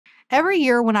Every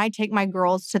year when I take my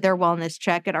girls to their wellness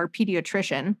check at our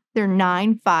pediatrician, they're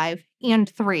 9, 5, and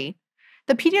 3,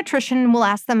 the pediatrician will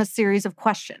ask them a series of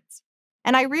questions.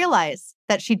 And I realize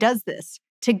that she does this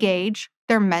to gauge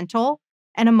their mental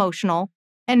and emotional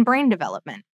and brain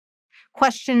development.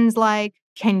 Questions like,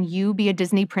 can you be a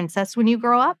Disney princess when you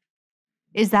grow up?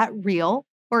 Is that real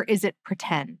or is it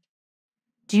pretend?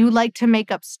 Do you like to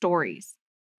make up stories?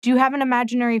 Do you have an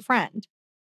imaginary friend?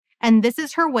 And this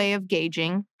is her way of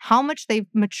gauging how much they've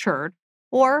matured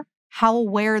or how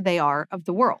aware they are of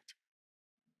the world.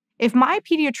 If my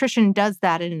pediatrician does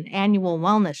that in an annual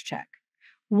wellness check,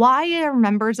 why are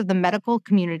members of the medical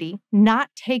community not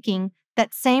taking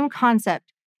that same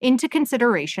concept into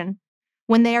consideration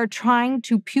when they are trying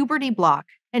to puberty block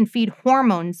and feed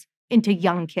hormones into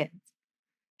young kids,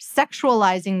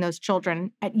 sexualizing those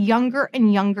children at younger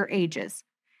and younger ages,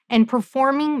 and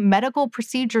performing medical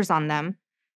procedures on them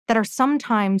that are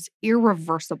sometimes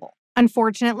irreversible?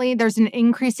 Unfortunately, there's an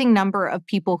increasing number of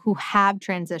people who have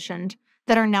transitioned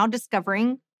that are now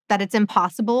discovering that it's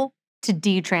impossible to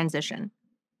detransition.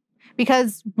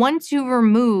 Because once you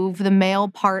remove the male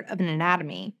part of an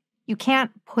anatomy, you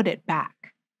can't put it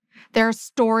back. There are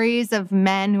stories of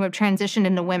men who have transitioned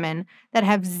into women that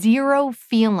have zero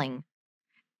feeling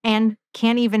and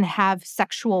can't even have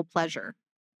sexual pleasure.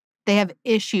 They have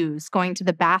issues going to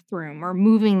the bathroom or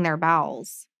moving their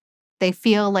bowels. They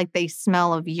feel like they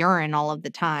smell of urine all of the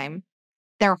time.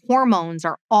 Their hormones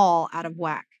are all out of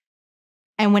whack.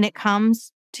 And when it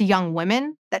comes to young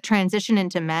women that transition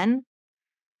into men,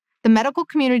 the medical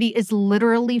community is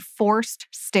literally forced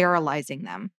sterilizing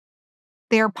them.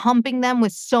 They are pumping them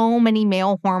with so many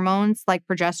male hormones like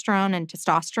progesterone and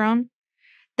testosterone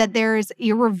that there is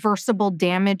irreversible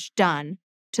damage done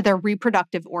to their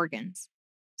reproductive organs.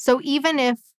 So even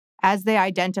if, as they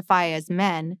identify as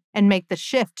men and make the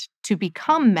shift to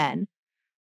become men,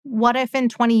 what if in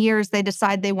 20 years they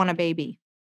decide they want a baby?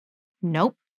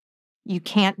 Nope, you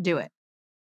can't do it.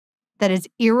 That is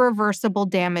irreversible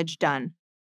damage done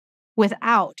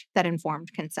without that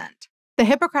informed consent. The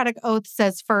Hippocratic Oath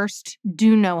says first,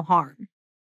 do no harm.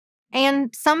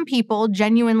 And some people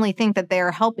genuinely think that they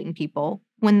are helping people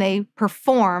when they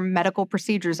perform medical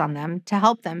procedures on them to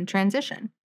help them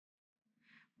transition.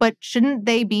 But shouldn't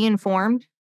they be informed?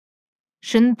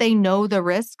 Shouldn't they know the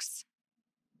risks?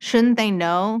 Shouldn't they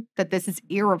know that this is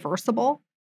irreversible?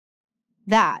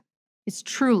 That is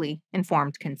truly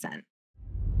informed consent.